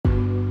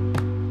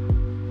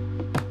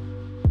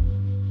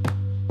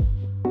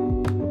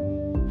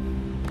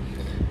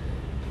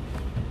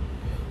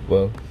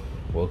Well,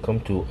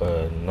 welcome to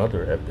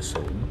another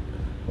episode.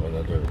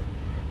 Another,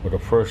 or the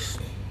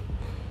first.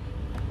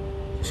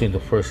 See,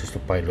 the first is the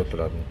pilot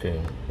run.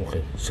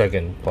 Okay,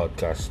 second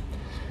podcast,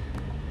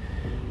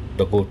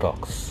 the Goal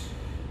Talks.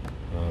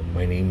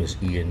 My name is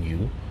Ian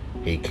Yu,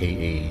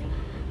 aka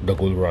the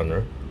Goal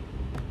Runner,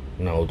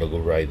 now the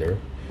Goal Rider.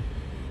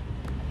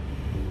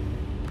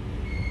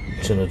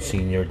 Sunod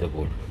Senior, the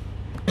Goal.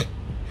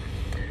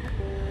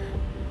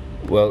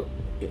 Well,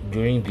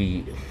 during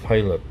the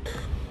pilot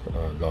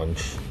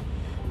launch,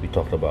 we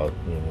talked about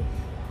a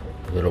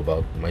little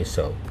about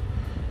myself,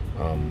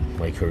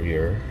 my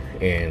career,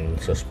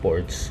 and sa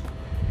sports,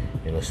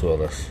 and as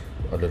well as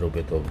a little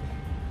bit of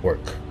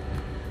work.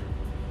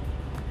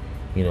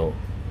 You know,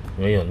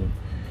 ngayon,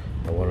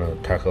 I want to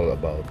tackle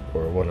about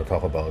or want to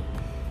talk about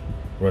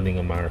running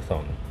a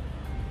marathon.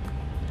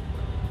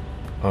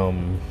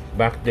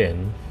 Back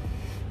then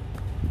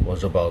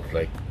was about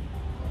like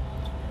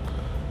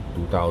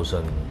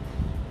 2000,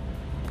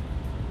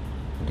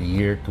 the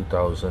year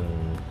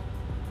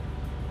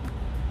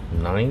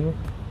 2009,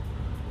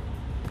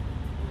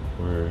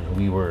 where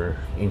we were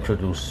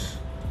introduced.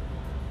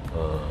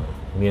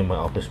 Me and my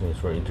office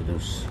mates were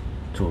introduced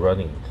to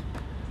running.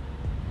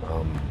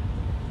 Um,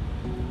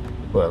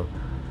 well,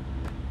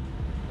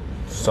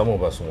 some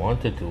of us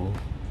wanted to,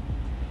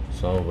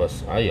 some of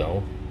us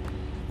ayaw.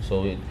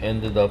 So it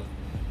ended up,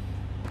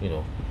 you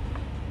know,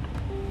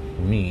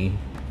 me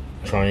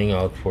trying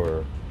out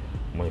for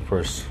my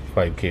first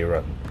 5K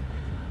run.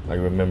 I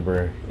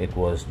remember it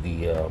was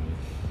the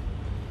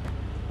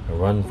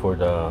run for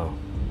the,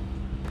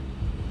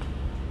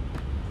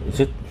 is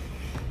it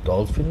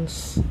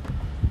Dolphins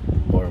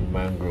or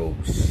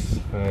Mangroves?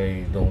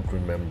 I don't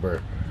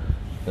remember.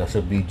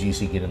 Nasa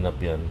BGC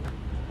ginanap yan.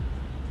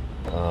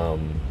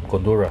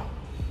 Condura.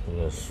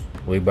 Yes,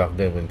 way back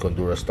then when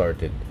Condura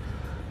started,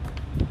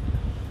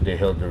 they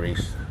held the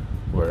race.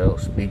 Where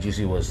else?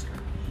 BGC was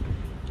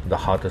the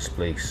hottest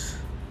place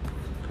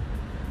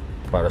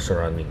para sa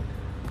running.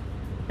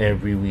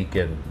 Every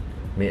weekend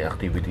may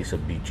activities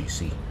of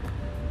BGC.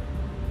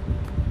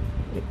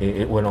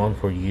 It went on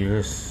for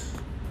years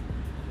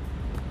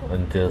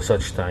until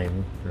such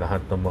time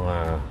lahat ng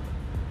mga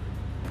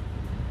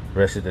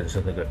residents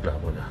na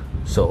nagreklamo na.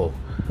 So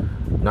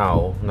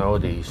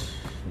nowadays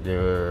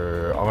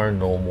there are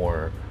no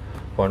more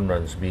fun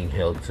runs being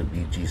held sa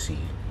BGC.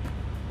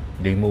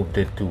 They moved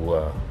it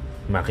to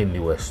McKinley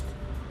West.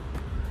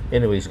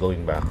 Anyways,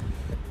 going back.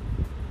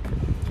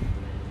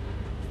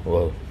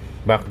 Well,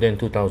 back then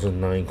 2009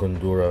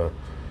 Condura,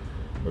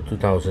 or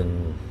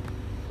 2010,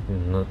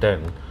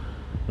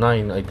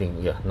 9 I think,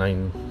 yeah,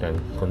 9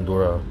 10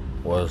 Condura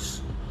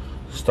was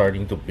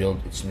starting to build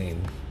its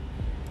name,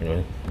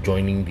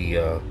 joining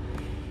the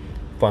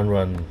fun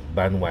run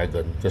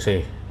bandwagon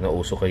kasi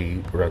nauso kay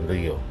Run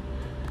Rio.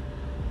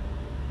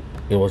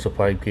 It was a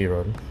 5K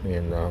run,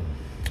 and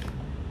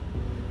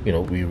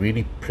we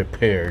really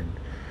prepared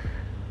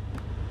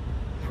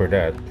for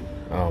that.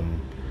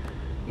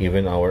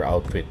 Even our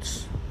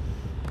outfits,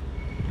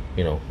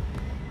 and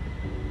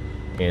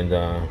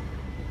I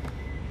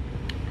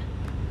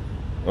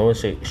want to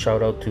say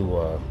shout out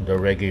to the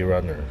reggae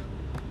runner,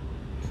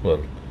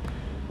 well,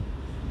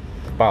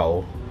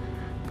 Pau,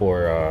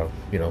 for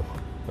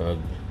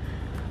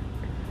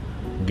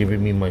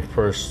giving me my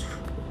first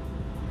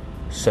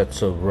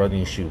sets of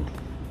running shoe,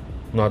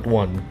 not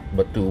one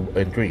but two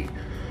and three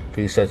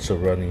sets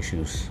of running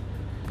shoes,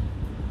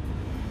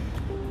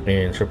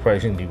 and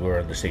surprisingly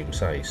we're on the same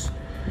size.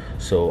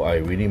 So I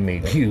really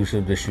made use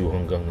of the shoe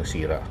hanggang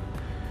nasira.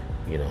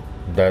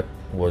 That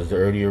was the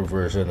earlier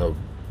version of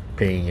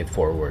paying it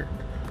forward,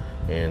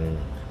 and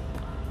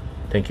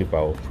thank you,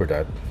 Pao, for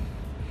that.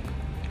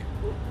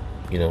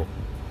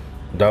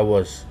 That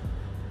was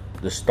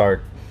the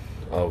start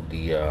of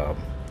the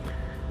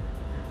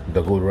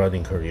Goal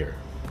running career.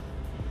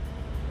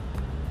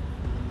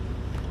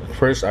 At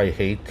first I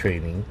hate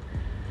training,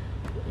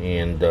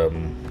 and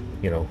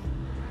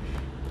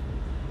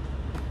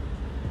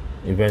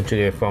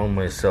eventually I found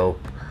myself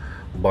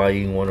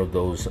buying one of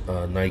those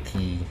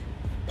Nike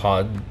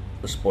Pod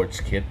sports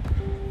kit,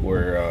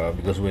 where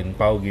because when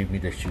Pau gave me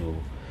the shoe,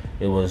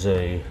 it was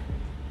a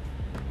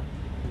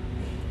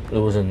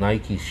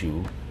Nike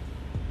shoe,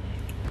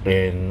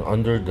 and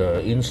under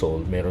the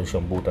insole meron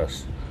siyang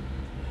butas.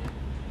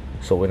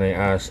 So when I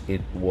asked,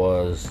 it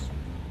was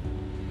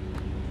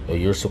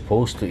you're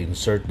supposed to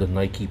insert the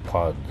Nike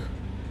Pod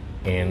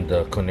and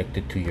connect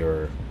it to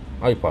your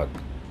iPod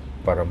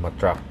para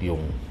matrack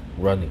yung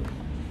running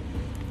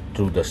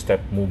through the step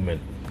movement.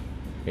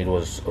 It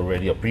was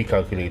already a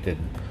pre-calculated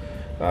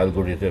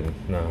algorithm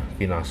na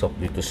pinasok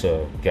dito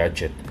sa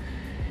gadget,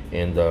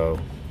 and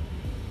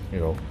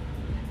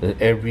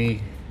every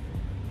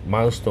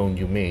milestone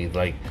you made,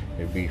 like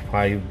every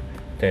 5,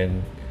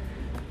 10,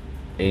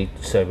 8,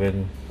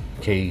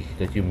 7K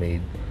that you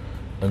made,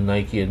 a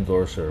Nike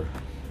endorser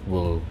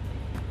will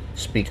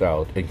speak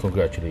out and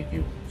congratulate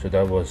you. So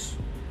that was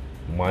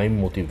my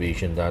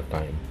motivation that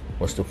time,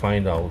 was to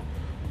find out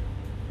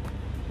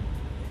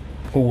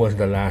who was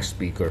the last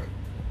speaker.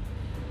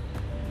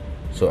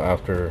 So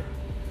after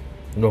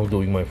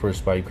doing my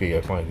first 5K,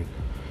 I find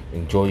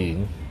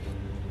enjoying.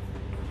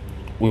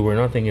 We were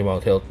not thinking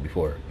about health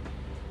before.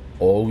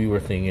 All we were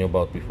thinking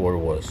about before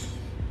was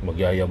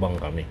magyayabang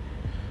kami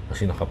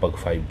kasi nakapag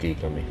 5K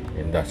kami,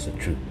 and that's the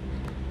truth.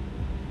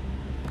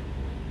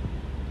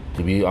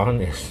 To be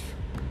honest,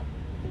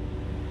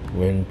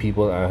 when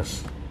people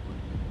ask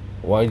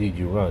why did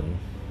you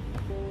run,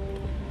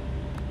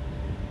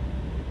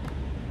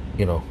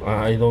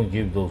 I don't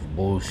give those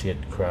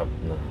bullshit crap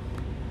na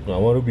I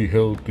want to be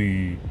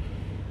healthy,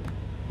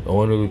 I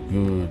want to look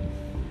good,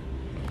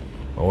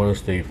 I want to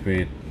stay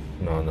fit.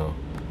 No.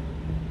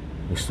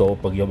 Gusto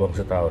ko pagyabang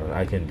sa tao na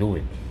I can do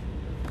it.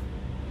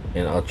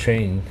 And I'll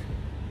train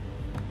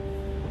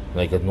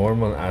like a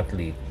normal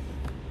athlete.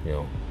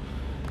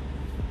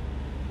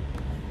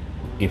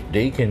 If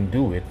they can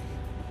do it,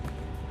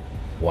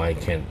 why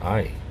can't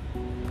I?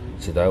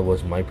 So that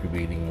was my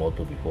prevailing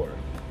motto before.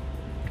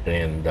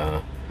 And,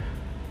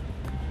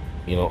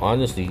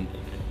 honestly,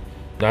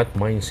 that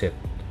mindset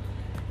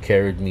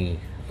carried me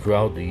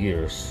throughout the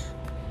years.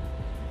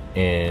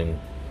 And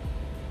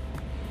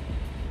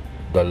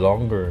the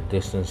longer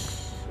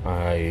distance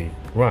I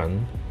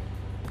run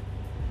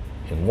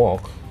and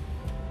walk,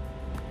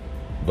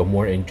 the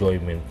more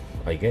enjoyment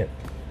I get.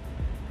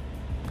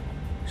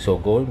 So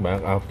going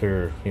back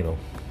after,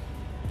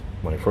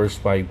 my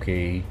first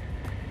 5K,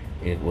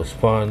 it was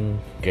fun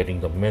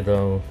getting the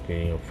medal,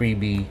 getting a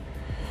freebie,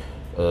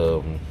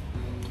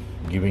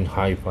 giving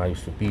high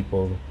fives to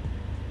people,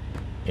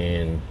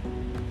 and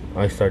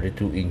I started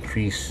to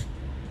increase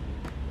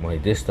my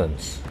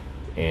distance,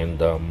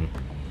 and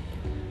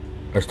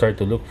I started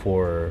to look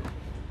for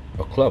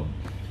a club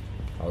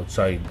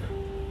outside.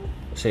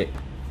 Say,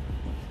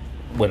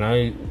 where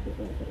I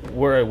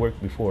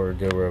worked before,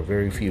 there were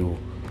very few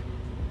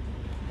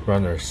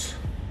runners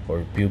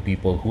or few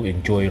people who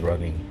enjoy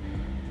running,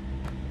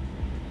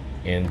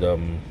 and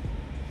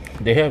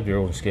they have their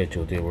own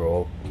schedule. They were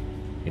all,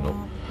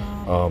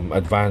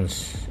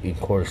 advanced in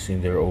course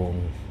in their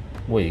own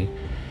way.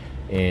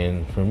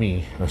 And for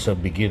me, as a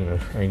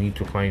beginner, I need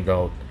to find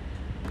out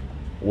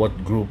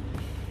what group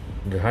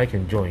that I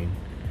can join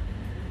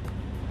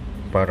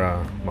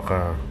para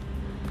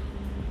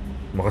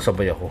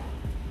makasabay ako.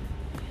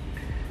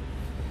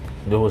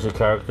 There was a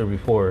character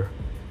before.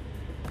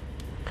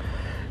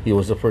 He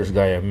was the first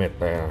guy I met.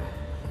 I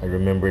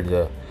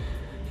remember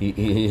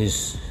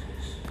his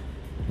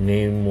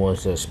name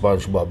was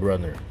SpongeBob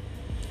Runner,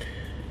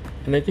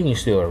 and I think he's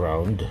still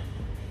around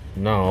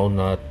now.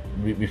 Not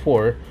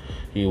before.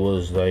 He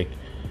was like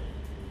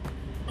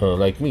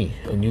me,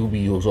 a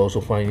newbie who was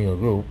also finding a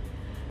group.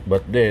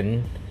 But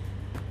then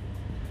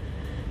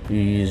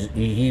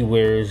he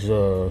wears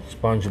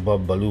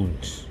SpongeBob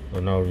balloons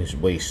around his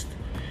waist,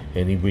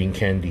 and he bring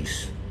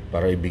candies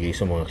para ibigay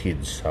sa mga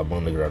kids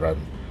habang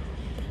nagraran.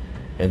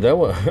 And that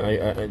was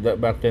that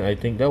back then, I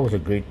think that was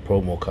a great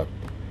promo cut.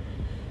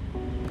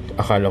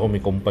 Akala ko may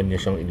kumpanya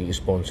siyang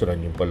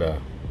ini-sponsoran, yung pala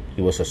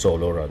he was a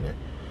solo runner.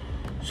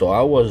 So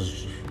I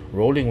was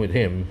rolling with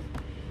him,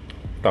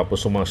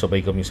 tapos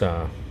sumasabay kami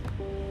sa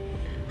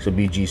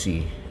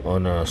BGC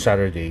on a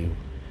Saturday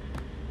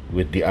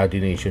with the Adi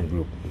Nation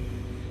group.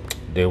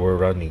 They were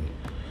running.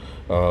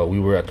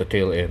 We were at the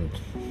tail end.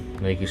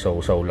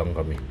 Nakikisaw-saw lang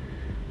kami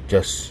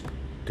just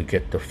to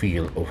get the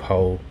feel of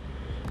how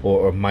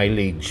or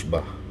mileage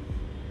ba.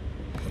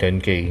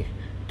 10K,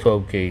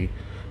 12K,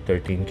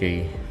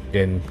 13K.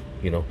 Then,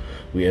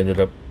 we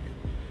ended up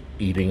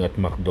eating at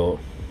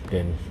McDo,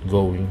 then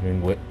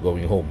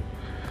going home.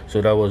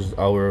 So that was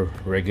our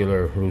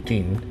regular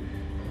routine.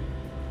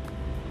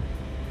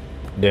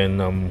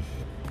 Then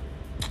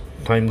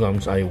time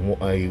comes, I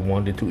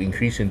wanted to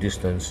increase in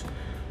distance,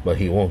 but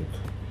he won't.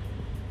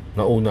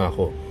 Nauna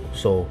ako.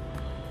 So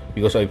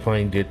because I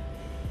find it,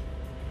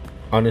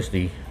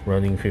 honestly,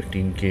 running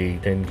 15K,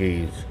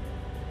 10K is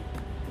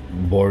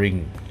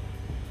boring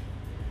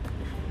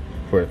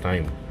for a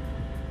time.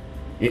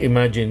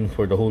 Imagine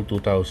for the whole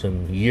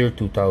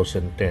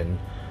 2010,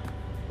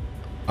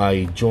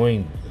 I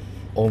joined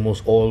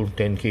almost all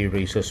 10K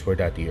races for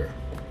that year.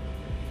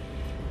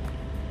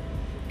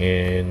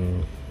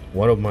 And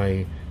one of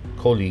my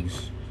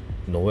colleagues,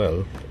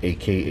 Noel,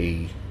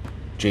 aka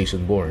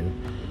Jason Bourne,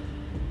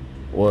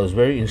 was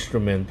very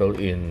instrumental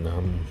in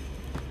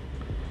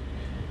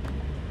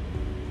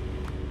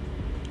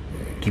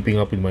keeping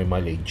up with my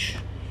mileage.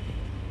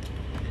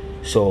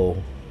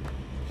 So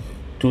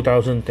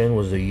 2010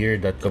 was the year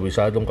that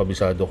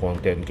kabisado ko ang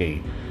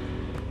 10K.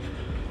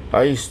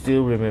 I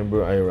still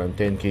remember I ran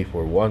 10K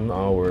for 1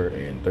 hour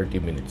and 30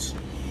 minutes.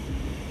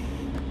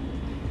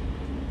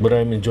 But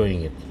I'm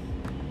enjoying it.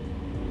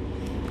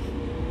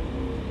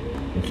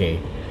 Okay.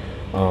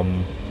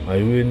 I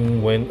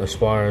even went as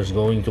far as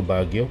going to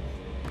Baguio,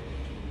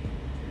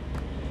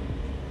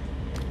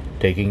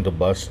 taking the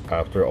bus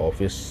after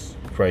office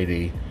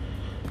Friday,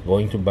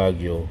 going to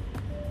Baguio,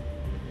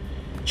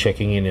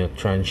 checking in a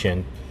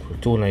transient for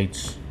 2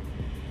 nights.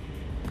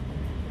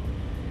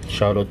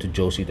 Shout out to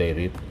Josie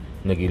Dairit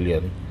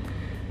Nagilian.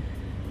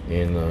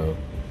 And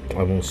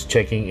I was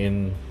checking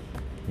in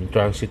Yung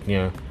transit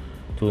niya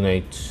 2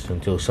 nights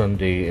until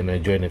Sunday, and I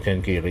joined a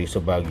 10K race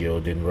sa Baguio,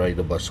 then ride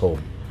the bus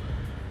home.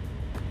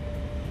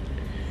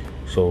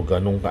 So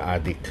ganun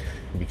ka-addict,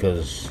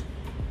 because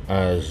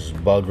as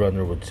Bald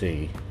Runner would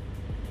say,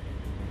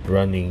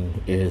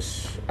 running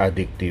is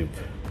addictive.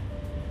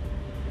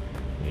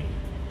 Okay.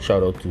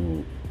 Shout out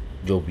to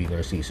Joe B.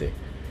 Narcisse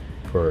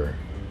for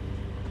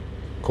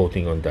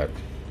quoting on that.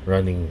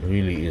 Running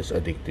really is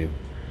addictive.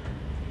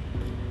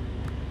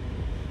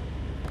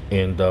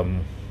 And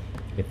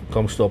it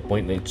comes to a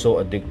point that it's so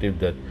addictive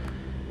that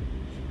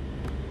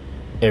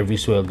every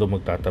sweldo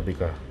magtatabi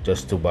ka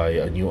just to buy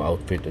a new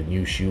outfit, a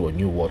new shoe, a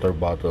new water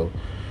bottle,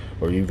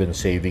 or even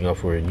saving up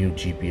for a new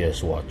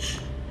GPS watch.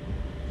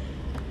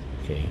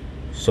 Okay,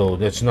 so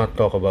let's not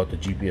talk about the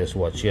GPS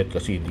watch yet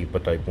kasi hindi pa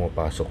tayo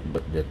pumapasok.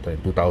 But that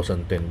time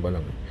 2010 ba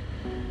lang.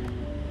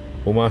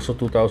 Pumasok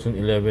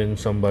 2011,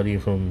 somebody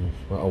from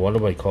one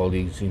of my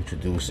colleagues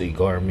introduced a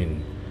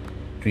Garmin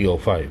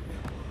 305.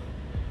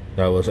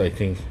 That was, I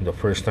think, the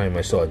first time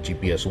I saw a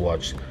GPS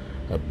watch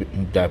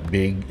that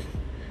big,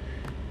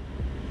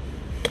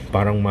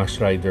 parang Mass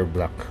Rider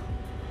black.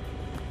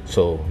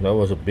 So that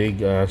was a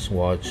big ass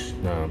watch.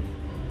 Now,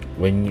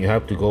 when you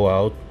have to go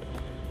out,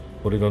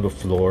 put it on the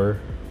floor,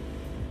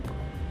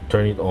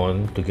 turn it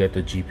on to get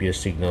the GPS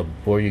signal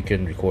before you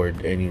can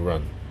record any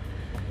run.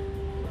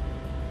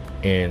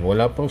 And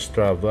wala pang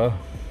Strava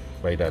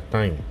by that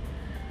time.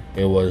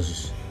 It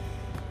was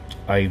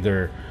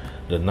either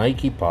the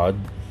Nike Pod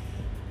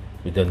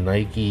with the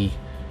Nike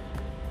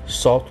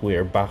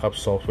software, backup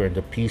software in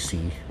the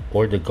PC,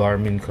 or the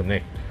Garmin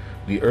Connect,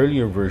 the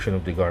earlier version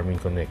of the Garmin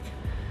Connect.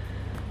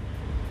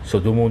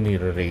 So doon mo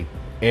nire-rate.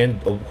 And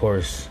of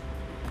course,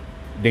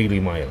 Daily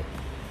Mile.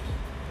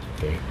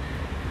 Okay.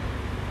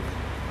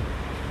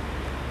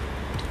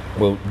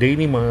 Well,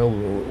 Daily Mile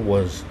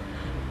was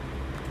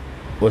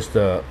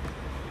the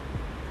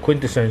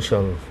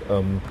quintessential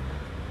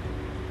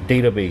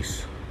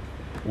database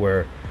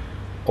where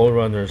all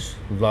runners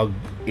log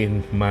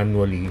in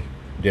manually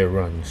their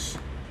runs,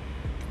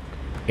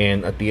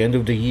 and at the end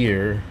of the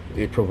year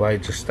it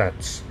provides the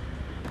stats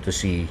to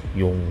see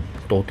yung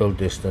total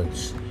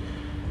distance.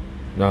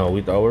 Now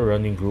with our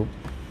running group,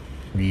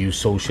 we use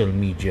social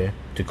media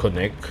to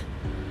connect.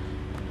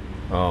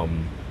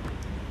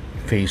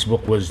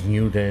 Facebook was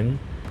new then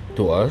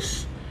to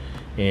us,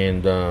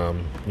 and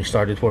we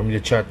started forming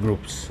the chat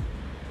groups.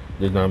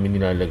 Doon namin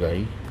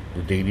nilalagay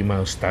the Daily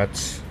Mile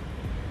stats,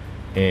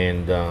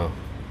 and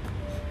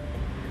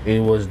it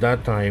was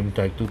that time,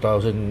 like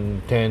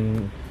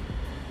 2010,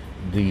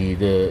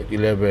 the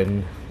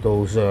 11,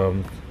 those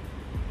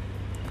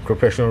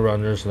professional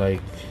runners,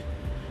 like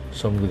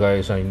some of the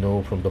guys I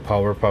know from the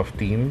Powerpuff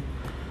team,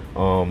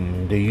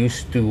 they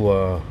used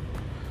to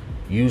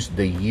use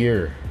the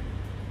year.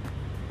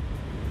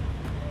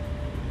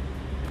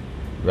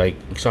 Like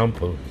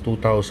example,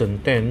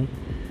 2010,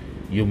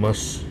 you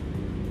must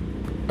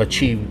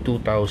achieve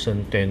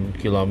 2010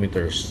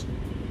 kilometers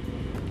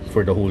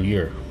for the whole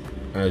year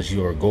as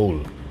your goal.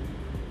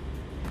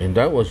 And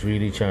that was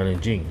really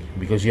challenging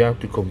because you have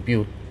to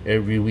compute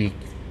every week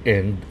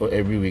or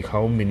every week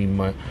how many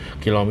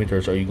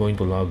kilometers are you going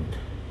to log.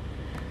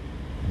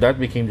 That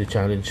became the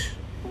challenge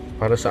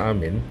para sa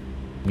amin,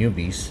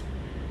 newbies.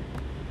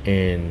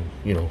 And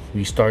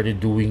we started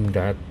doing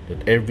that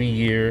every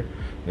year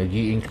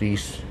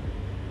nag-i-increase.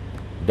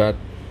 That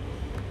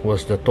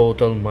was the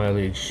total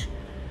mileage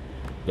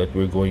that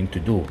we're going to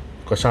do.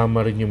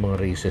 Kasama rin yung mga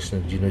races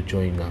na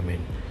gino-join namin.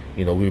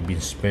 We've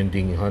been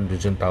spending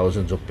hundreds and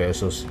thousands of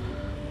pesos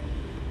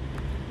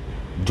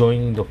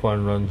joining the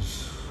fun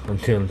runs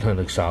until na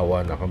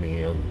nagsawa na kami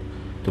ngayon.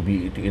 To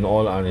be in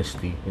all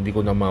honesty, hindi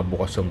ko na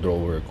mabukas ang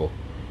drawer ko.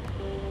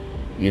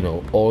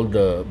 All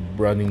the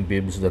running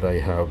bibs that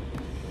I have,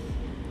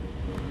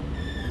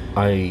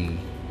 I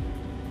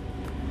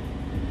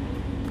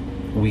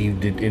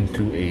weaved it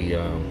into a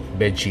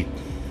bedsheet.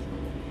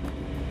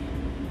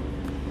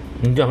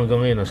 Hindi,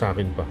 hanggang ngayon nasa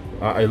akin pa.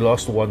 I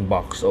lost one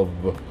box of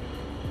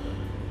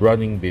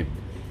running bib.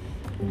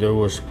 There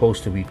was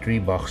supposed to be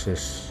 3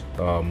 boxes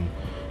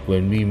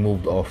when we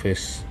moved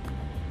office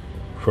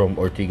from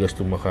Ortigas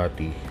to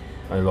Makati.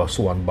 I lost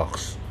 1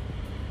 box.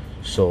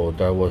 So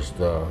that was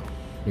the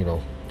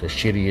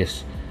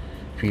shittiest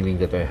feeling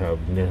that I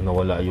have.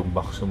 Nawala yung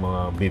box ng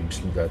mga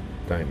bibs that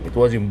time. It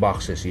was in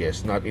boxes,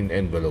 yes, not in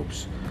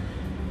envelopes.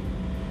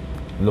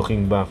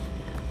 Looking back,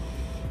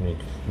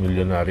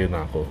 milyonaryo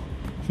na ako.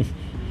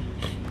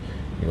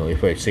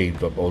 If I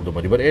saved up all the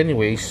money. But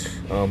anyways,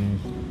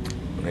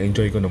 I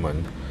enjoy ko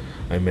naman.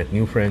 I met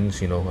new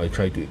friends. I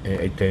tried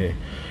to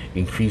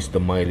increase the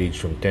mileage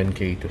from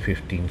 10K to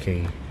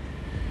 15K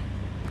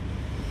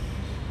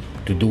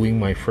to doing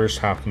my first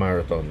half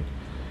marathon.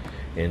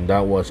 And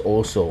that was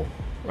also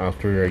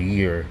after a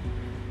year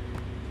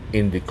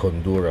in the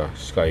Condura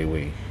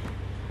Skyway.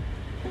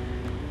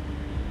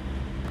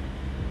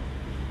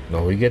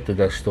 Now we get to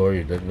that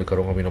story that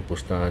nagkaroon kami ng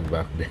pustahan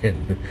back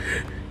then.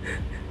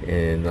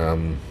 And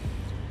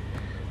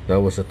that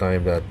was the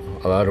time that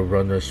a lot of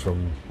runners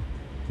from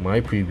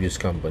my previous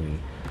company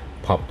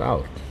popped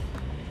out.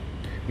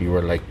 We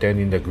were like 10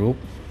 in the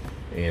group,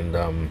 and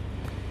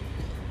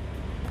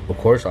of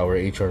course our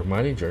HR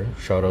manager,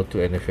 shout out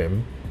to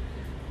NFM,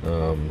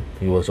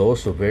 he was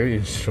also very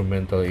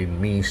instrumental in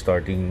me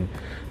starting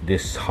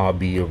this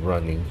hobby of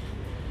running.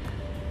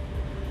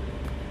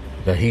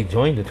 That he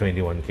joined the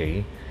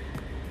 21K,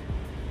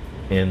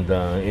 and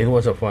it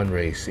was a fun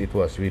race. It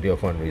was really a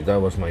fun race.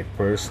 That was my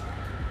first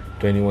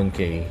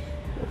 21K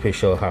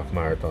official half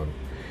marathon,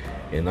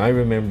 and I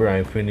remember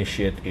I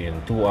finished it in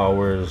 2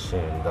 hours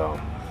and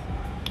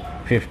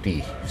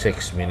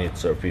 56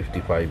 minutes or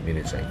 55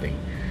 minutes, I think.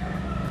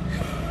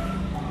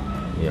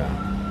 Yeah.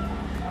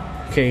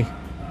 Okay,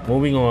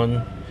 moving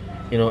on.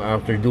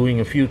 After doing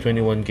a few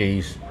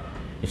 21Ks,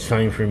 it's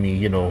time for me.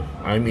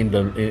 I'm in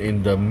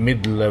the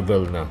mid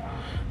level now.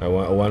 I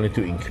wanted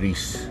to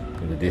increase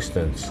the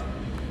distance.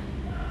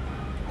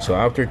 So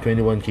after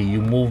 21K,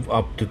 you move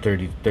up to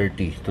 30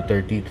 to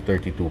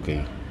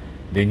 32K.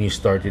 Then you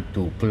started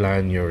to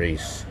plan your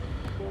race.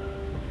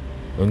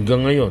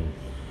 Hanggang ngayon,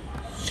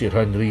 si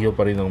Ranrio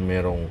pa rin ang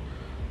merong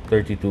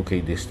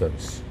 32K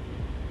distance.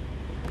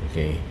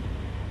 Okay.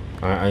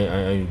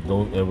 I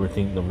don't ever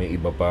think na may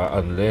iba pa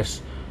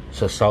unless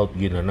sa South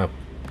ginanap.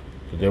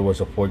 So there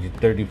was a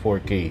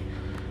 34K.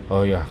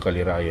 Oh yeah,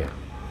 Kaliraya.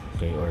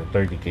 Okay, or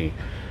 30K.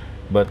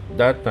 But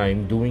that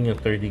time, doing a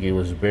 30K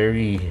was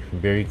very,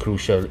 very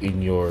crucial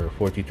in your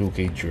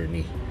 42K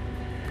journey.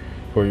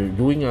 For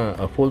doing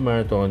a full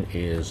marathon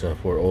is,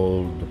 for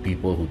all the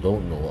people who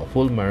don't know, a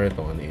full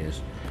marathon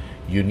is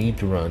you need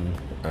to run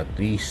at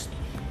least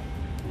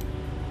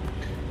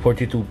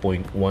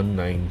 42.195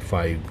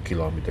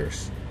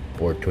 kilometers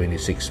or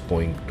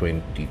 26.22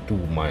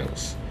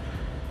 miles.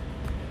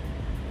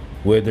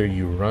 Whether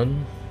you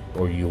run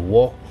or you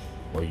walk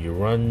or you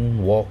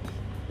run, walk,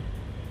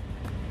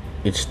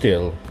 it's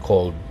still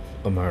called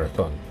a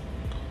marathon.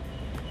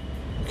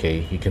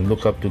 Okay, you can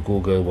look up to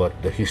Google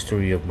what the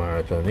history of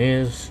marathon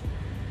is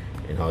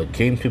and how it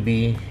came to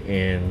be,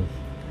 and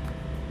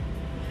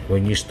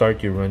when you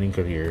start your running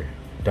career,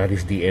 that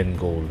is the end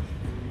goal,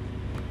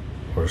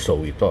 or so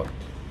we thought.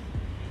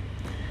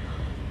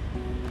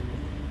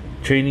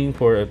 Training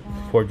for a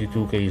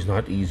 42K is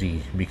not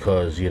easy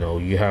because you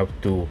have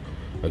to,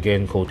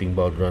 again, quoting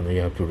Bob Runner,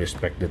 you have to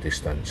respect the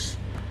distance.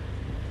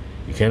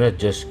 You cannot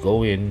just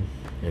go in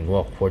and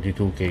walk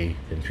 42K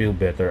and feel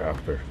better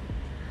after.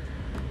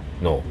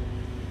 No.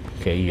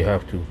 Okay, you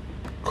have to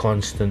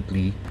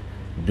constantly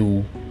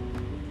do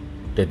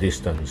the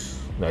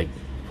distance, like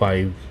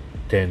 5,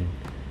 10,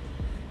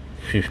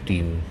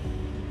 15,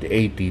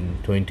 18,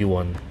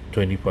 21,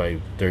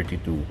 25,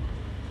 32,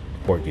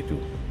 42.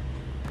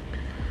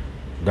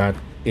 That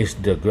is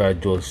the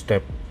gradual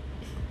step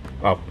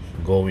up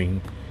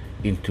going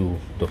into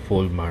the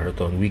full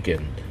marathon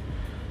weekend.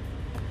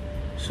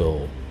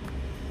 So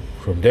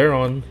from there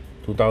on,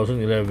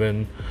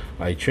 2011,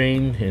 I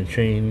trained and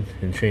trained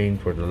and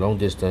trained for the long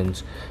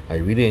distance. I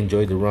really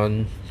enjoyed the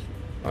run.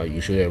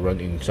 Usually I run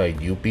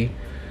inside UP,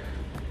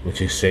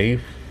 which is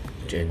safe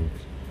and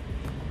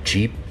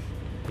cheap.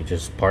 You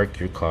just park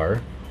your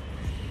car,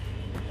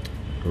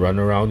 run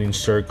around in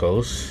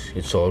circles.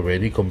 It's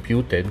already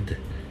computed.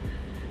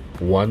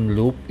 One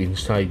loop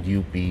inside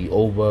UP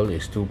Oval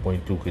is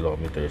 2.2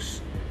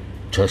 kilometers.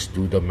 Just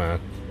do the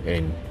math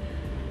and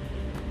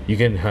you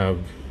can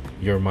have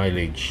your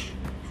mileage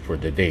for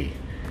the day.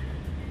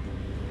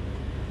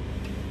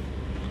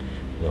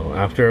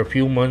 After a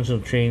few months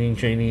of training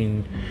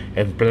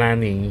and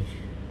planning,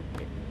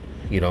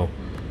 the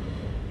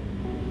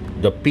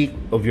peak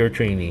of your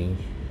training,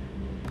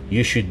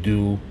 you should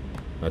do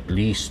at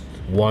least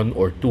one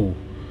or two,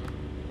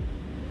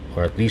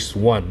 or at least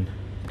one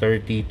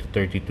 30 to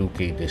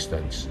 32K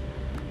distance.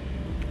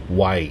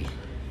 Why?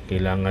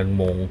 Kailangan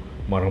mong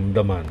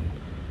maramdaman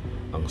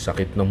ang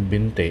sakit ng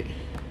binte.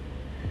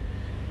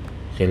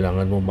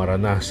 Kailangan mo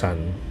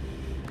maranasan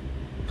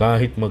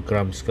kahit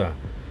mag-cramps ka.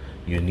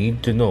 You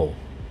need to know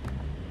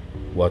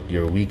what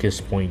your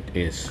weakest point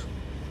is,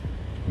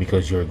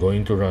 because you're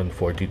going to run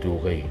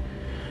 42K.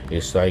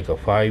 It's like a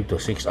 5 to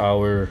 6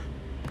 hour,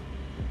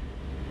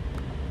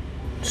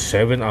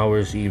 7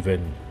 hours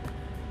even,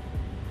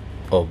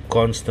 of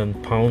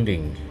constant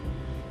pounding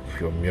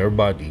from your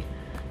body.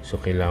 So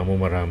kailangan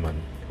mo malaman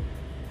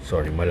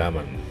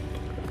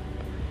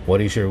what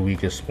is your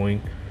weakest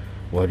point,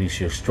 what is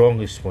your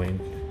strongest point,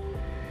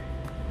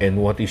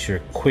 and what is your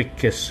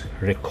quickest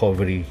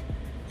recovery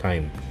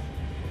time.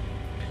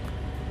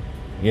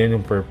 Yan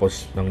yung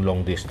purpose ng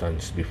long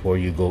distance before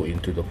you go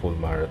into the full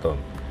marathon.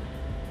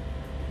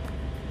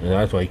 And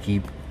that's why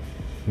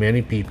many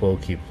people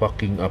keep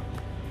fucking up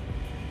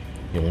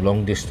yung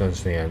long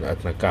distance na yan at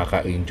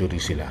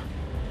nagkaka-injury sila,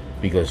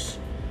 because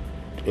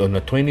on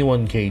a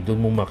 21K,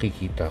 dun mo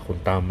makikita kung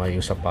tama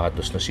yung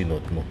sapatos na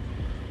sinuot mo.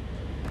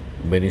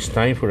 When it's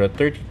time for a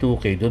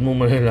 32K, dun mo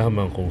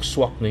malalaman kung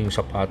swak na yung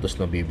sapatos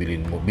na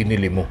binili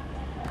mo.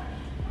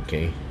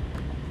 Okay?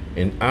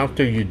 And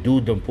after you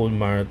do the full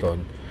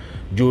marathon,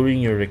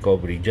 during your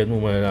recovery, dyan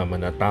mo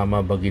malalaman na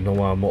tama ba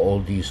ginawa mo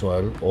all this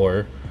while,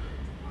 or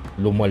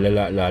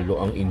lumalala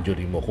lalo ang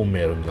injury mo kung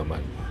meron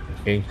naman.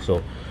 Okay? So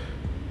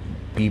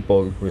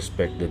People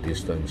respect the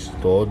distance.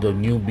 To all the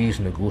newbies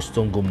na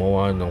gustong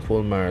gumawa ng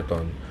full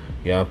marathon,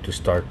 you have to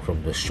start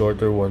from the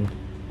shorter one,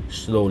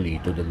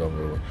 slowly to the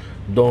longer one.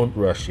 Don't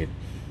rush it.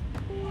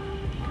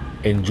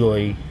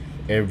 Enjoy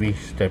every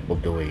step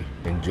of the way.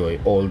 Enjoy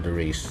all the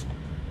race.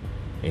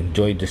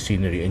 Enjoy the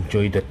scenery.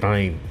 Enjoy the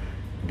time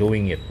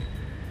doing it.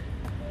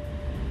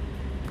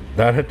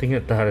 Darating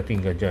at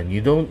darating ka dyan.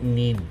 You don't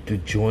need to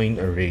join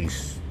a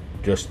race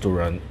just to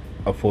run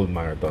a full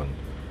marathon.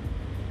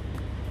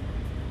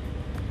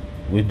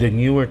 With the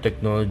newer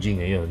technology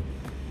ngayon,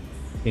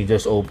 you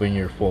just open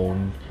your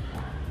phone,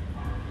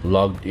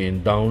 logged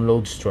in,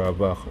 download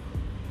Strava,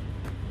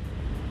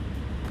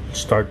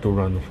 start to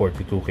run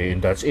 42K,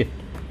 and that's it.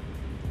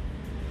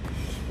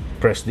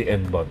 Press the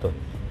end button,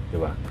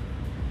 diba?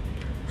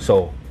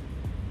 So,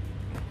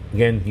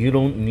 again, you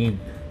don't need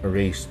a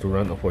race to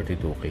run a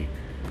 42K.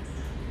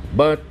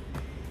 But,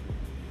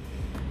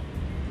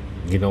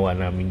 ginawa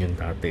namin yun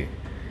dati.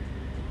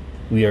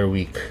 We are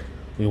weak.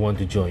 We want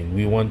to join.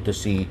 We want to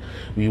see.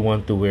 We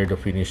want to wear the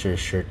finisher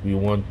shirt. We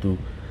want to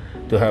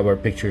have our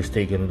pictures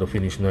taken on the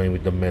finish line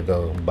with the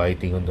medal,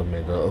 biting on the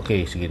medal.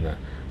 Okay, sige na.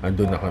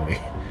 Andun na kami.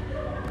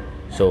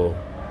 So,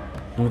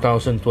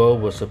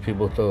 2012 was a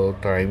pivotal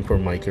time for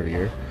my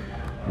career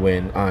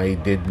when I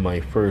did my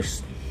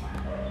first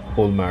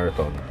full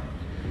marathon.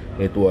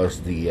 It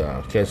was the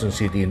Quezon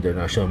City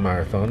International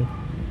Marathon.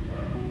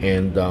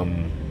 And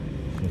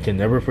you can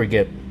never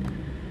forget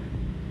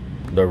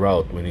the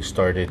route when it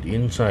started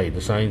inside the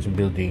science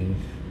building,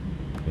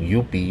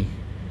 UP,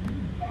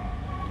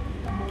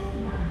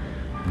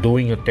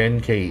 doing a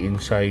 10K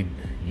inside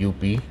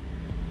UP,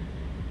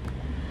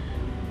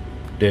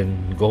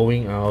 then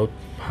going out,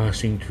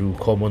 passing through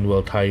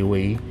Commonwealth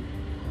Highway,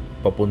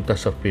 papunta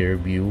sa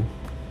Fairview,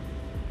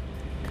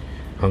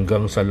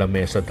 hanggang sa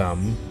Lamesa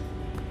Dam,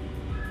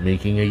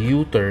 making a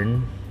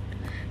U-turn,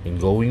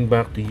 and going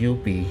back to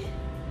UP,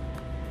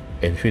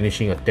 and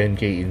finishing a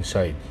 10K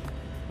inside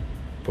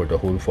for the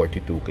whole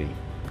 42K.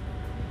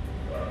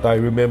 I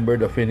remember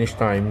the finish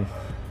time.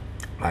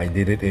 I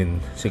did it in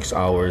 6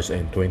 hours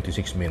and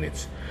 26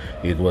 minutes.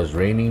 It was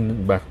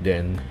raining back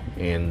then,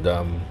 and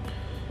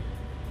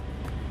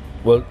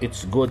well,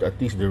 it's good. At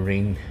least the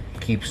rain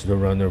keeps the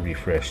runner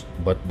refreshed.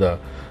 But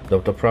the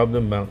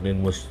problem back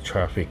then was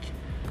traffic.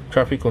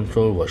 Traffic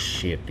control was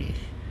shitty.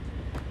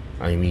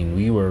 I mean,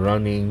 we were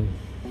running,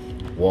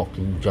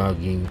 walking,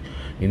 jogging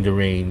in the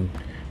rain,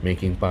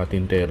 making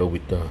patintero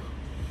with the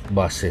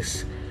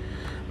buses,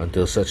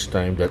 until such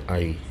time that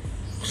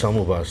some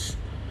of us,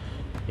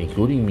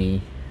 including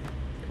me,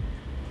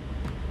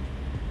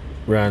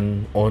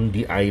 ran on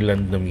the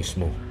island na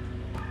mismo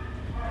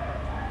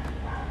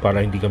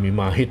para hindi kami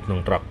mahit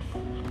ng truck.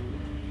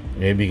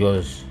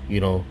 Because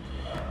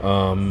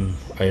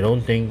I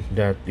don't think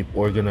that the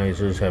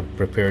organizers have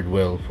prepared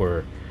well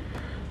for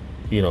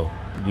the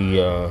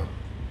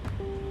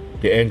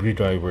angry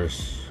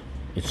drivers.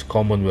 It's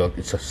Commonwealth,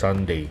 it's a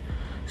Sunday,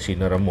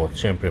 sinara mo,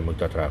 syempre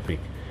magta-traffic.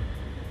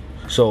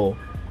 So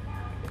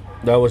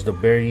that was the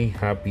very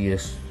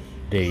happiest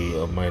day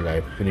of my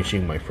life,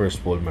 finishing my first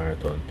full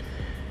marathon.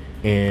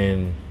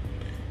 And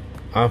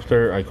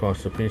after I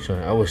crossed the finish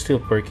line, I was still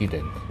perky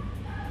then.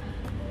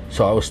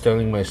 So I was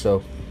telling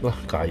myself,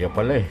 kaya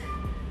pala eh,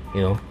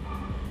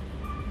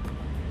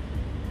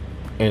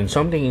 And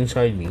something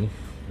inside me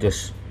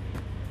just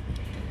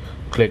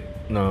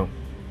clicked. Now,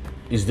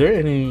 is there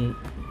any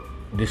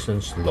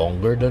distance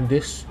longer than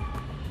this?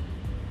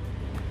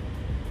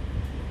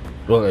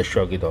 Well, I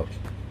shrugged it off.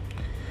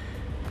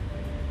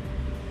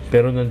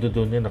 Pero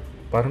nandoon din na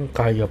parang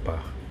kaya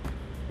pa.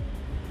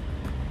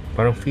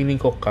 Parang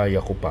feeling ko kaya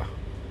ko pa.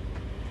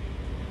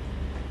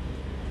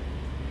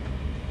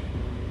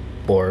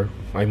 Or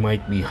I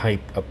might be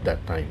hyped up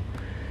that time.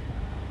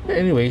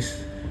 Anyways,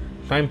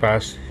 time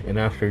passed, and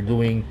after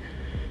doing,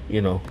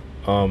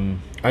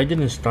 I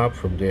didn't stop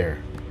from there.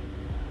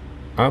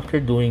 After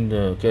doing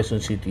the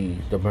Quezon City,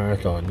 the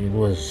marathon, it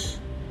was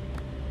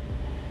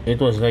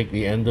like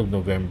the end of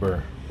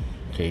November.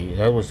 Okay,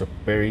 that was the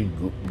very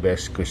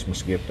best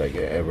Christmas gift I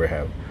could ever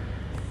have.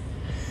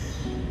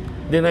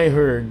 Then I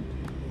heard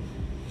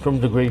from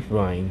the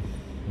grapevine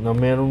na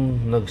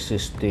merong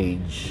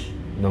nagsistage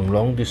ng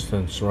long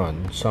distance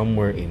run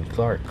somewhere in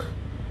Clark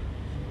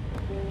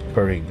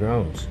Parade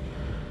Grounds.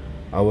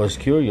 I was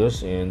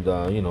curious, and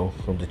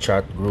from the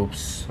chat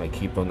groups, I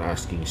keep on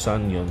asking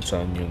San yun.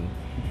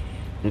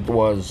 It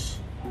was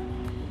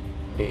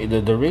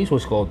the race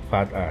was called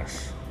Fat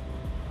Ass.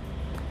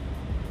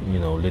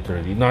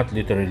 Literally, not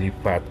literally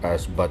fat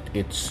ass, but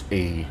it's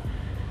a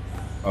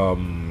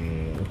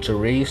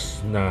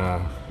race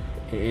na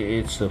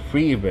it's a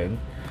free event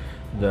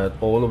that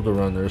all of the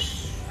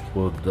runners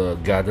would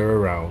gather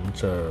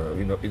around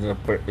in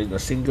a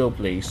single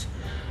place.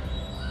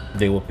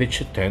 They will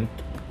pitch a tent,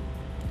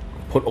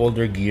 put all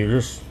their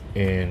gears,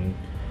 and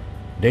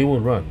they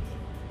will run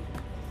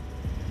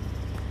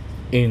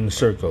in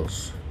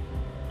circles,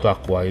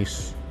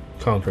 clockwise,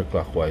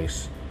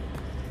 counterclockwise,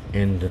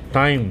 and the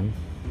time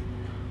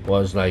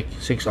was like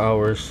 6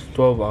 hours,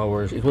 12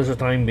 hours. It was a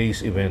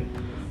time-based event.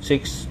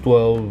 6,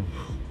 12,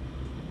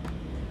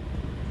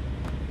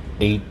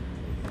 8,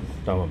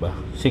 tama ba?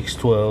 6,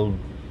 12,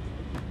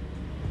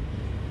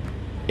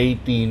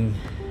 18,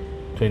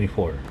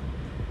 24.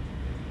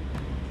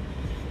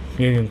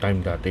 Yun yung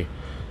time dati.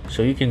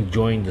 So you can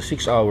join the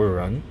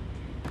 6-hour run,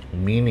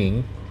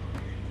 meaning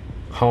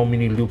how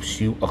many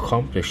loops you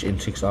accomplish in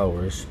 6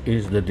 hours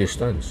is the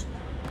distance.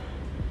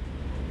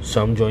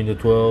 Some join the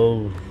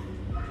 12,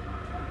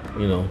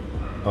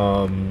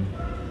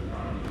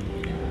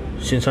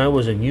 since I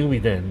was a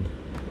newbie then,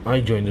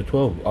 I joined the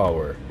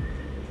 12-hour.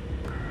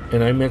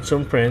 And I met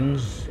some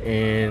friends,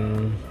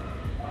 and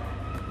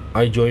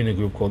I joined a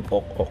group called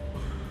Ok Ok.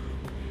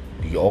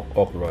 The Ok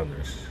Ok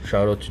Runners.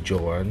 Shout out to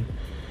Joanne,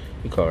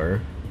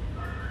 Icar,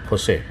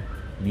 Jose.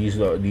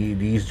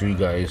 These three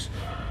guys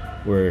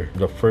were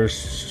the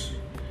first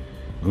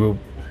group,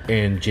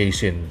 and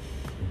Jason,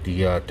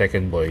 the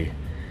Tekken boy.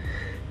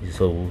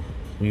 So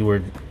we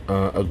were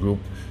a group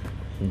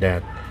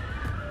that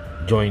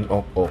joined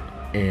Ok Ok,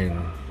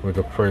 and were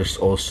the first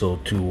also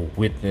to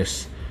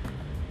witness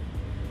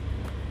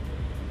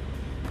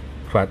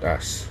Fat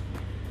Ass.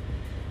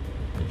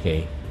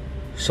 Okay,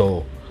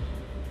 so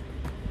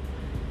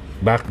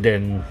back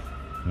then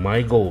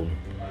my goal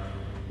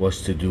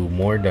was to do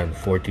more than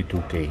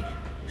 42k,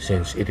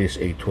 since it is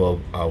a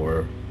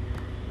 12-hour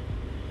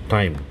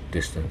time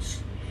distance.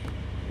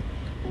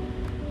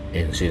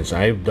 And since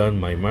I've done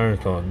my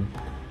marathon,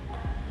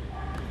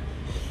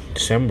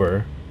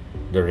 December,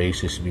 the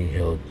race is being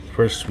held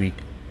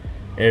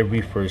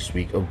every first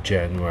week of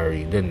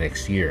January the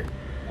next year.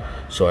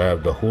 So I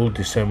have the whole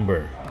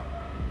December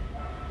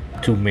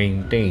to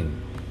maintain.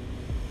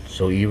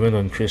 So even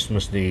on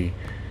Christmas Day,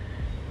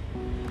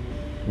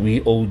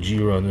 we OG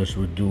runners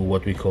would do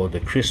what we call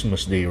the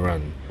Christmas Day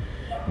run,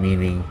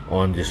 meaning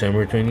on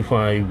December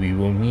 25 we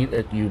will meet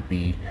at UP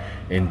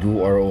and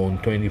do our own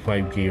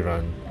 25k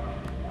run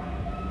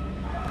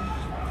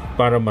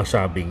para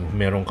masabing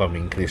meron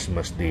kaming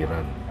Christmas Day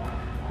run.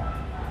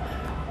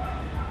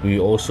 We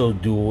also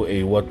do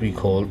what we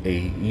call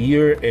a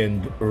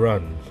year-end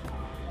run,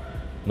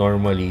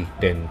 normally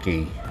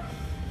 10k,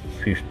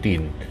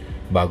 15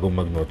 bago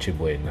mag Noche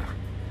Buena.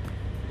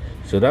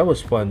 So that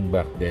was fun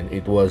back then.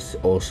 It was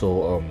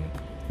also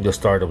the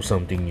start of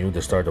something new,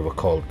 the start of a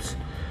cult.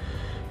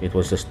 It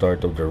was the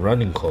start of the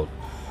running cult.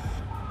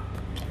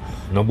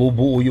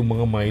 Nabubuo yung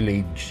mga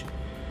mileage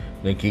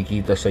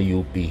nakikita sa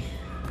UP.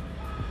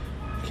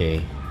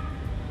 Okay.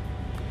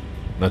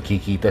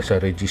 Nakikita sa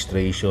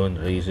registration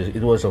races.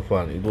 It was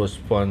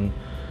fun.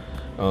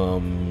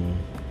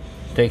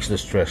 Takes the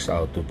stress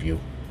out of you.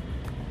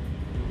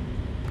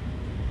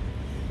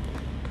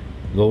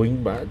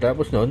 Going back,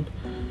 tapos nun,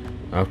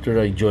 after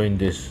I joined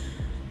this,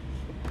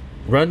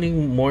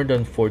 running more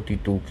than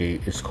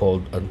 42k is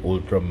called an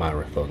ultra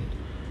marathon.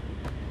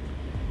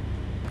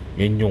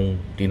 Yan yung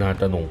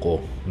tinatanong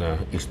ko,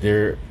 na is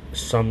there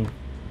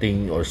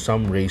something or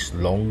some race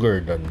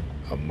longer than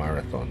a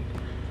marathon?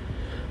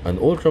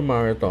 An ultra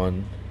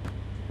marathon,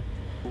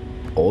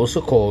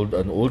 also called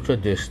an ultra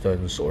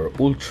distance or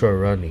ultra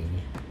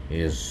running,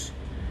 is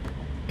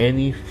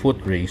any foot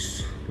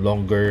race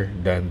longer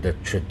than the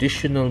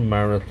traditional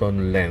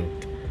marathon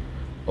length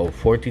of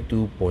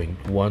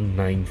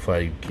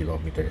 42.195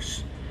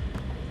 kilometers.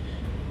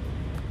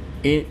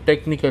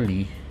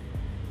 Technically,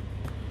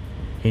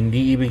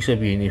 hindi ibig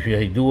sabihin if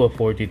I do a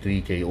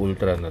 43k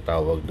ultra na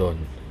tawag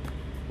doon,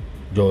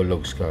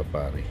 jologs ka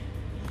pare.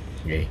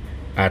 Okay?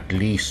 At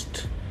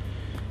least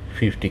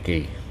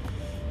 50k.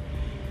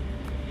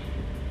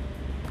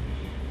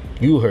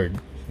 You heard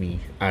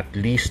me, at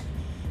least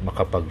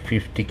makapag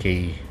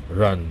 50k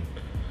run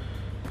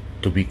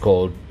to be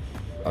called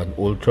an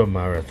ultra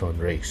marathon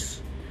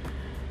race.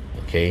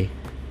 Okay?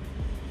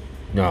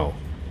 Now,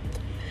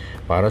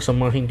 para sa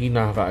mga hindi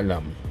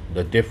nakakaalam,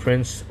 the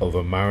difference of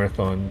a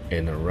marathon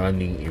and a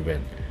running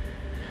event.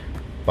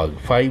 Pag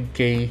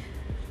 5k,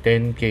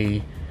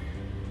 10k,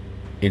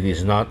 it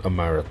is not a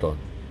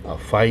marathon. A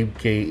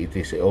 5k, it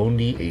is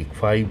only a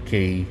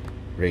 5k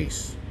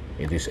race.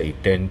 It is a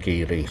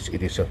 10k race.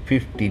 It is a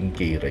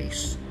 15k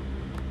race.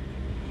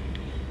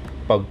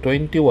 Pag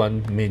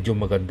 21, medyo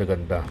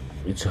maganda-ganda.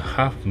 It's a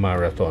half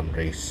marathon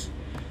race.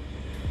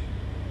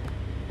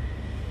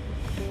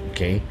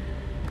 Okay?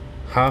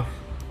 Half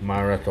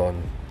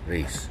marathon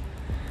race.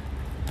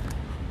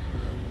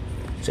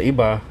 Sa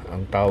iba,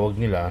 ang tawag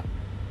nila,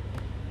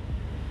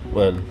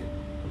 well,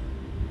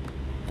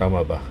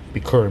 tama ba?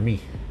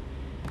 Pikurmi.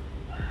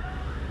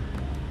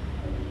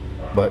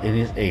 But it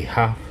is a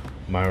half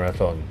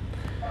marathon.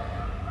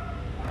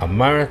 A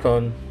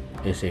marathon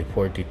is a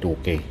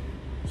 42k.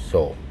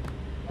 So,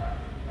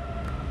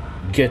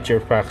 get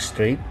your facts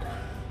straight.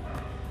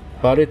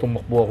 Pare,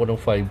 tumakbo ako ng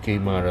 5k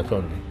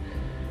marathon.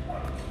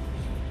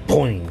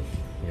 Boing!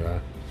 Diba?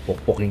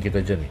 Pukpukin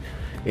kita dyan eh.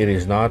 It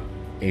is not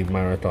a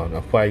marathon.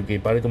 A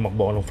 5k, pare,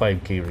 tumakbo ako ng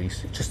 5k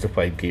race. It's just a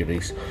 5k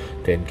race.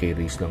 10k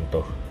race lang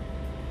to.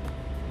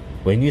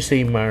 When you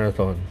say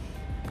marathon,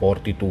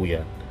 42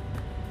 yan.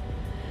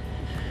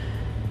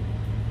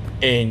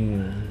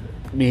 And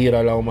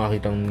bihira lang ako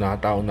makitang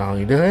nakatao na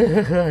kang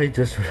I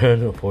just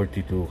ran a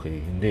 42k.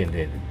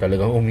 Hindi.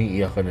 Talagang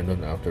umiiyak ka na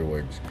nun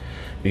afterwards.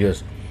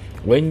 Because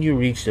when you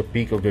reach the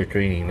peak of your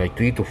training, like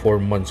 3 to 4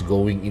 months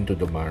going into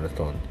the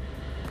marathon,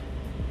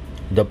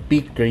 the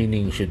peak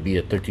training should be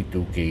at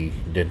 32k.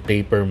 Then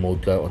taper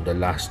mode ka on the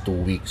last 2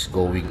 weeks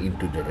going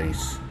into the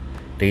race.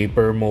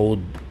 Taper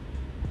mode,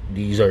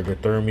 these are the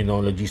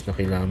terminologies na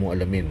kailangan mo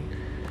alamin.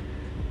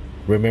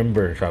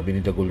 Remember, sabi ni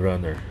The Goal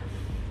Runner,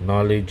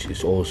 knowledge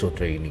is also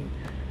training.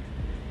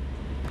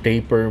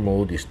 Taper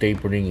mode is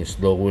tapering, is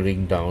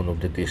lowering down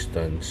of the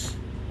distance,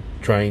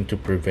 trying to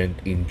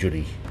prevent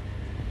injury.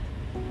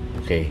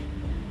 Okay.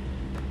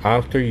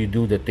 After you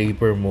do the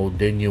taper mode,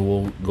 then you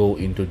will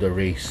go into the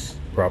race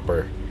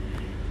proper.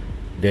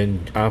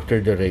 Then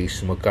after the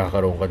race,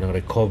 magkakaroon ka ng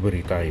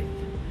recovery time.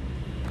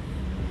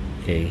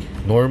 Okay.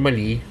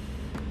 Normally,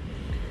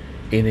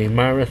 in a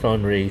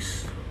marathon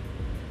race,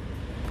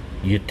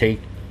 you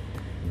take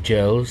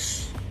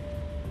gels,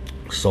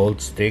 salt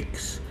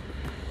sticks,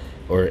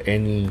 or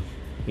any,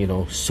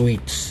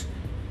 sweets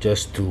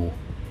just to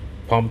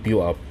pump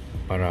you up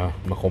para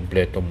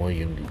makompleto mo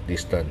yung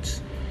distance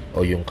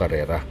o yung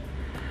karera.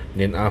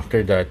 Then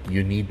after that,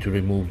 you need to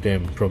remove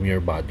them from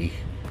your body.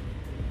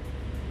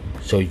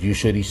 So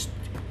usually,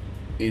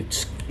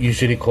 it's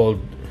usually called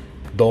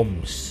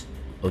DOMS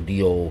o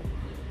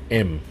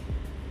DOM.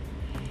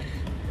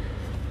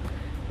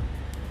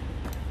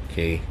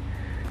 Okay.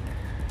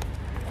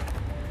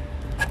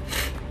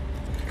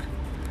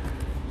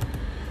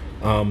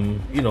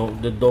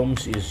 The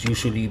DOMS is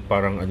usually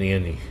parang ano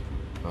yan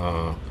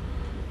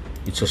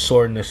it's a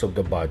soreness of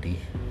the body.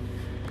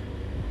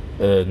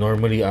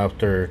 Normally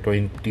after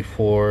 1 to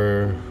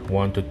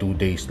 2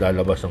 days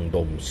lalabas ang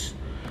DOMS.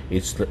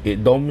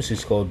 DOMS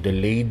is called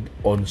delayed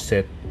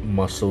onset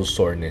muscle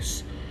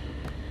soreness.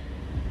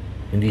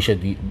 Hindi siya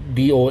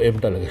DOM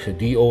talaga siya,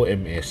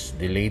 DOMS,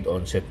 delayed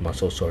onset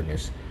muscle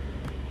soreness.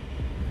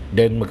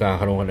 Then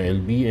magkakaroon ka ng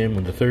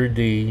LBM on the 3rd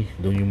day.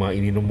 Doon yung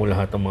ininom mo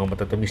lahat ng mga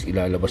matatamis,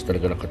 ilalabas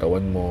talaga ng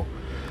katawan mo.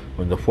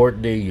 On the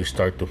 4th day, you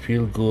start to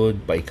feel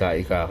good.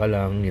 Paika-ika ka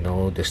lang,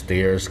 the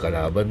stairs,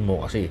 kalaban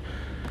mo kasi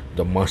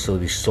the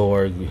muscle is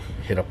sore.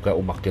 Hirap ka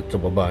umakyat sa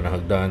baba na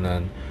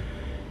hagdanan.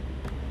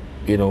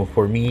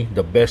 For me,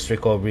 the best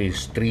recovery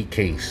is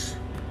 3Ks.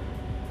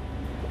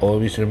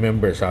 Always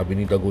remember, sabi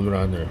ni The Goal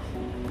Runner,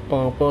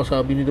 Papa,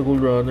 sabi ni The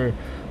Goal Runner,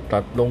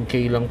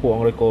 3K lang po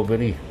ang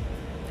recovery.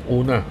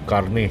 Una,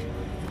 karne.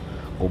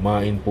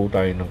 Kumain po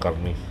tayo ng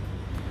karne.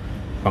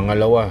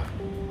 Pangalawa,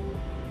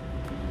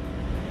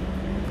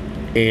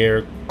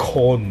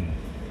 aircon.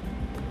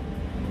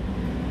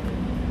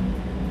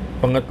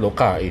 Pangatlo,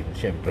 kain,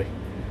 syempre.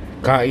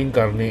 Kain,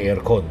 karne,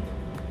 aircon.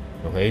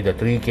 Okay, the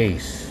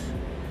 3Ks.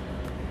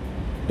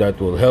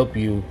 That will help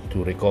you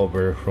to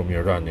recover from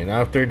your run. And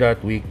after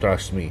that week,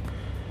 trust me,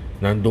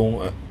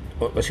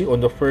 kasi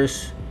on the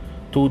first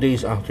 2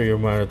 days after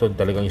your marathon,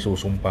 talagang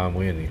isusumpa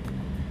mo yan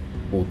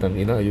Putang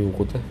ina,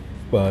 ayoko ta.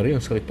 Pare,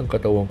 ang sakit ng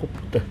katawan ko,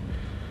 puta.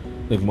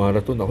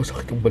 Nagmarathon ako,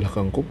 sakit ng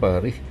balakang ko,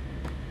 pare.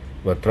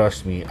 But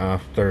trust me,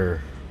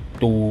 after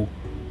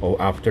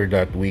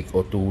that week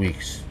o 2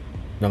 weeks,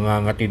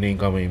 nangangati na yung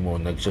kamay mo,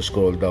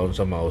 nagsascroll down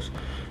sa mouse,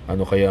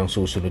 ano kaya ang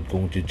susunod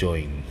kong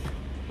join?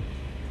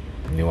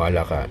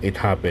 Niwala ka, it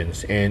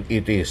happens, and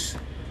it is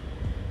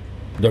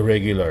the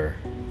regular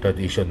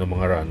tradition ng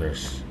mga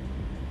runners.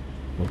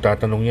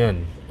 Magtatanong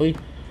yan, uy,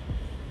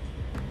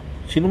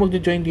 sino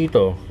magjo-join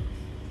dito?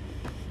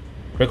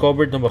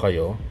 Recovered na ba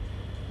kayo?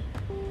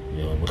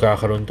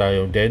 Magkakaroon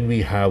tayo. Then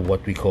we have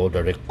what we call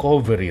the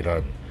recovery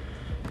run.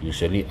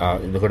 Usually,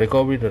 the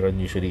recovery run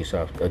usually is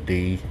after a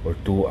day or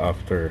 2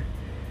 after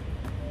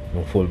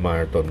ng full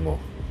marathon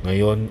mo.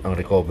 Ngayon, ang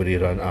recovery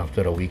run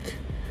after a week.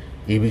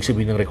 Ibig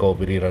sabihin ng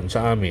recovery run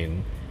sa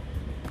amin,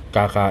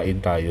 kakain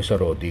tayo sa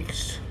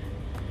Rodix.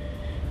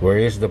 Where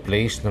is the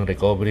place ng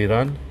recovery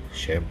run?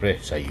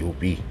 Siyempre, sa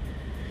UP.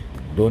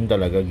 Doon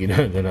talaga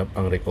ginaganap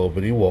ang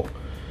recovery walk.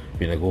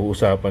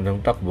 Pinag-uusapan ng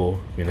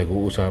takbo,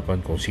 pinag-uusapan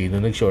kung sino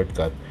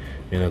nag-shortcut,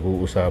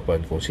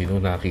 pinag-uusapan kung sino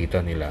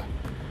nakita nila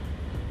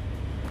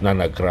na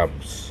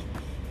nag-cramps.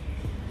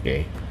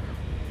 Okay.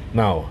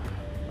 Now,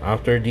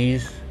 after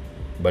these,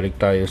 balik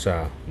tayo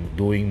sa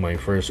doing my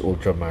first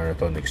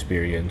ultramarathon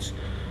experience,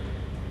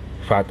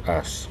 Fat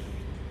Ass.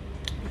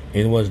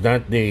 It was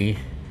that day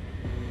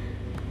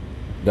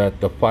that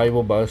the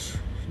 5 of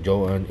us,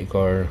 Joanne,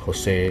 Icar,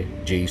 Jose,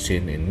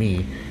 Jason, and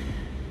me,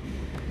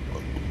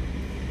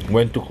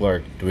 went to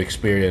Clark to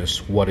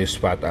experience what is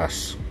Fat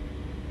Ass.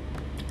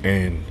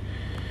 And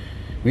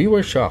we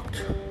were shocked.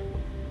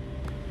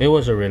 It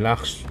was a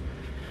relaxed,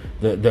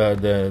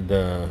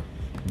 the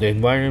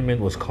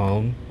environment was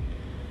calm.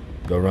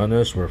 The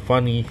runners were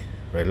funny,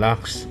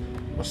 relaxed,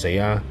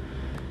 masaya,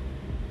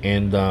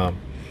 and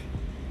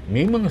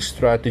may mga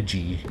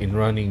strategy in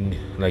running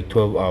like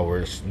 12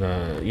 hours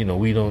na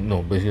we don't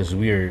know because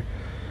we're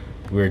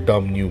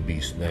dumb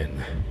newbies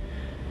then.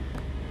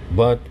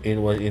 But it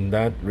was in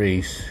that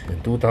race in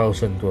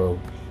 2012,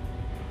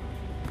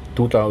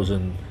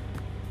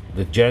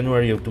 the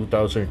January of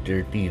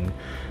 2013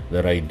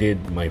 that I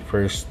did my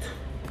first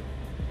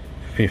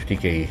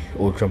 50k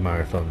ultra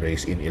marathon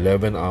race in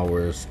 11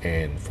 hours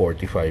and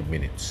 45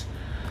 minutes.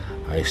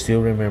 I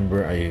still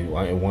remember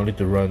I wanted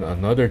to run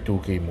another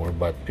 2k more,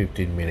 but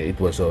 15 minutes, it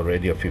was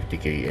already a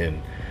 50k,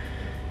 and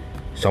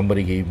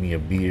somebody gave me a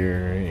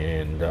beer,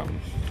 and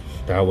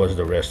that was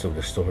the rest of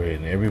the story.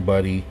 And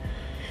everybody,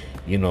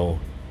 you know,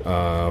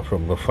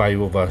 from the five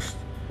of us,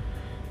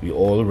 we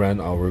all ran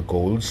our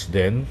goals.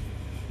 Then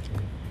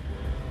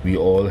we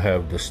all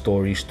have the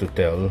stories to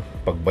tell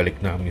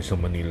pagbalik namin sa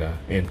Manila,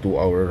 and to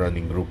our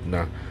running group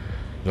na,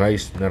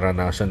 guys,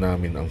 naranasan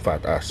namin ang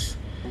fat ass.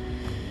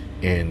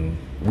 And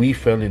we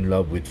fell in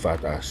love with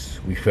fat ass.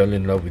 We fell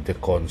in love with the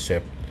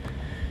concept.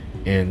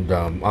 And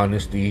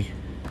honestly,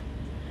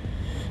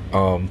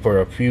 for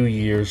a few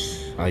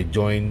years, I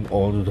joined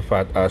all of the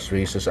fat ass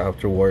races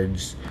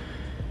afterwards.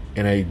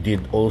 And I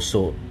did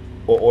also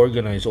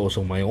organize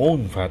also my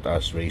own fat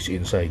ass race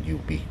inside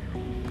UP.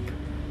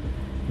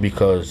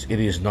 Because it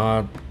is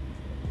not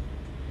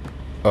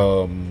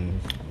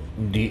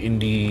the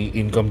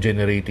income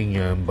generating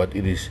yan, but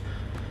it is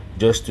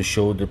just to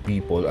show the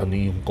people ano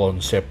yung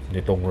concept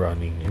nitong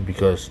running,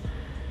 because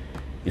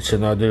it's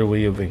another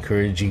way of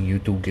encouraging you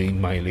to gain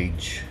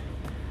mileage.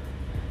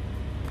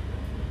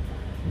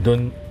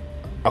 Doon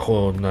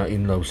ako na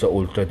in love sa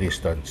ultra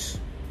distance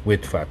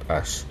with fat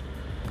ass.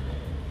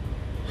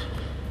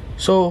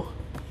 So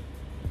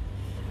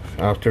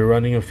after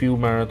running a few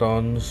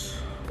marathons,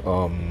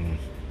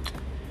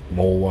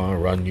 MOA,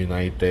 Run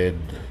United,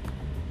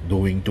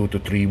 doing 2 to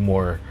 3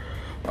 more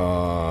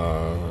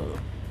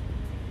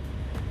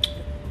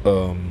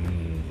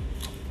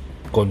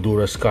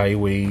Condura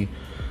Skyway,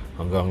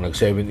 hanggang nag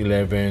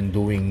 7-Eleven,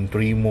 doing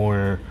 3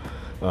 more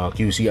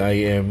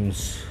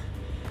QCIMs.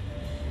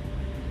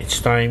 It's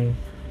time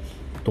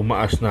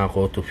tumaas na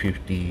ako to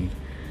 50,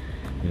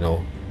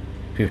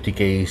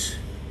 50Ks.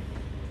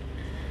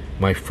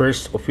 My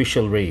first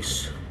official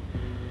race,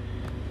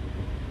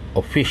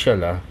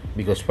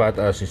 because fat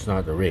ass is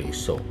not a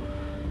race, so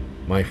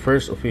my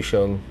first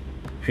official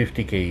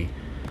 50K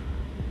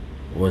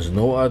was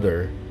no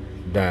other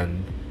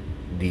than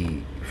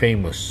the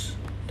famous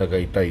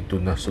Tagaytay to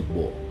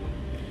Nasugbo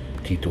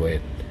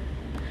T2N.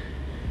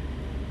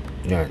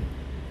 Yan.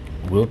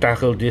 We'll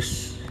tackle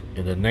this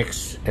in the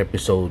next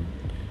episode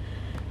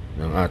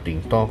ng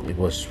ating talk. It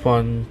was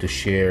fun to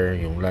share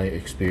yung life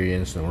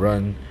experience ng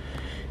run,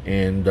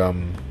 and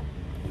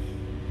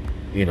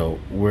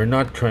we're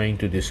not trying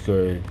to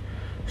discourage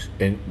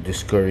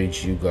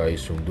you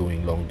guys from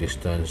doing long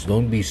distance.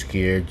 Don't be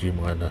scared yung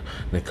mga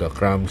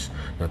nagka-cramps,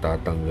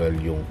 natatanggal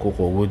yung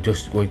kuko. We're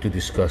just going to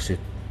discuss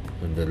it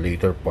in the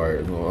later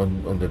part,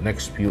 on the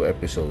next few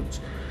episodes.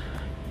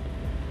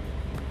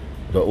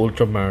 The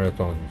ultra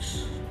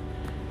marathons,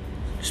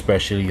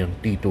 especially yung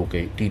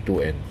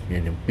T2N,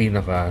 yun yung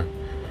pinaka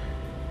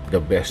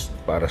the best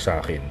para sa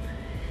akin.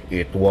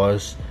 It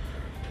was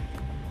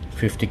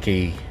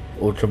 50K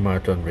ultra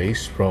marathon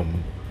race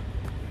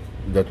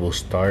that will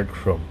start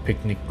from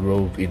Picnic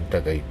Grove in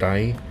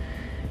Tagaytay,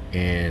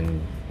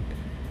 and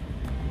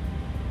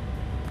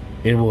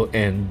it will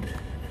end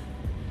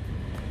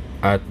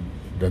at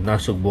the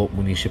Nasugbo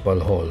Municipal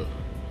Hall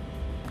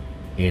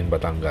in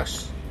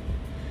Batangas.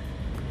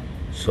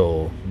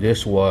 So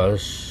this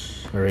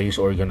was a race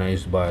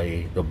organized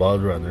by the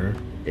Bald Runner,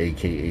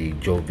 aka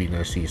Jovi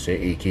Narcisse,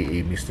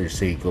 aka Mr.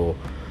 Seiko,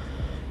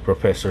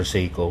 Professor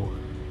Seiko,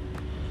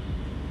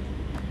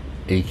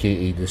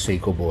 aka the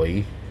Seiko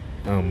Boy.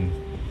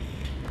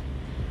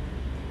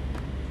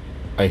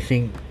 I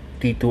think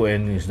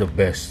T2N is the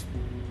best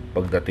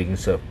pagdating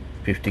sa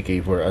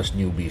 50K for us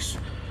newbies.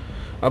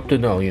 Up to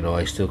now,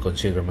 I still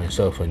consider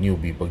myself a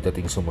newbie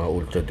pagdating sa mga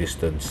ultra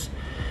distance.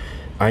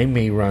 I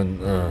may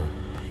run a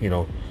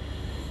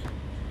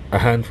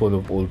handful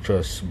of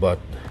ultras, but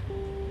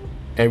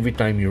every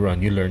time you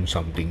run, you learn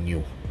something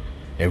new.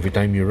 Every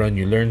time you run,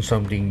 you learn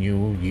something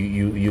new.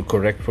 You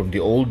correct from the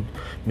old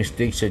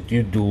mistakes that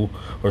you do,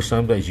 or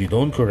sometimes you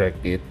don't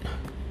correct it,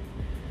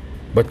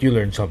 but you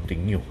learn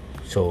something new.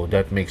 So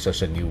that makes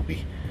us a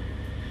newbie.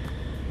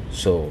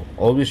 So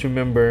always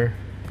remember,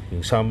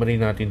 yung summary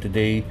natin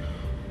today,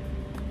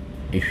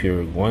 if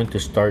you're going to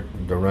start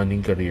the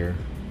running career,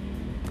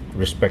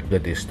 respect the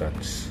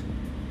distance.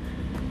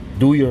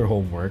 Do your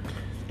homework,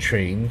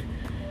 train,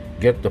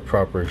 get the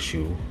proper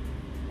shoe,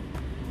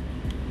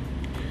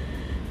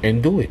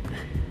 and do it.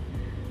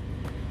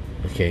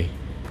 Okay?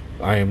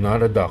 I am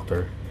not a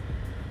doctor.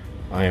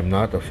 I am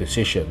not a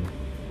physician.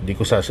 Hindi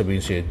ko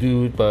sasabihin sa'yo,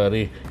 dude,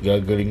 pare,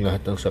 gagaling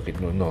lahat ng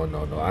sakit mo. No.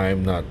 I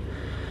am not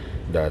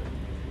that.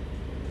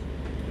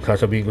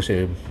 Sasabihin ko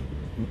sa'yo,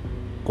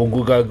 kung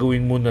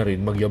gagawin mo na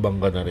rin,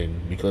 magyabang ka na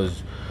rin,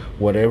 because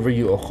whatever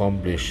you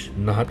accomplish,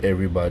 not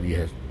everybody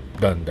has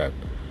done that.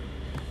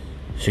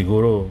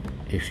 Siguro,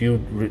 if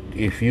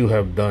you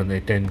have done a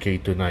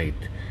 10K tonight,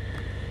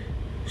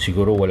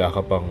 siguro wala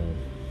ka pang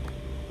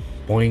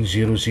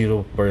 0.00%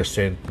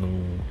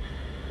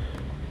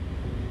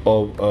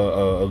 of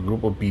a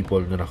group of people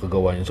na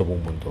nakagawa yan sa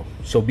buong mundo.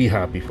 So be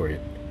happy for it.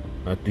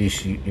 At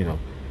least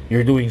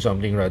you're doing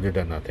something rather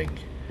than nothing.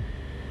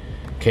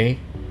 Okay?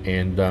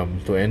 And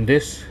to end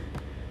this,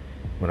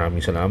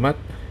 maraming salamat.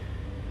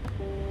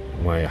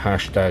 My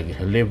hashtag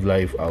live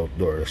life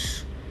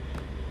outdoors.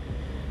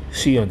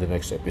 See you on the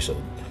next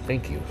episode.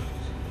 Thank you.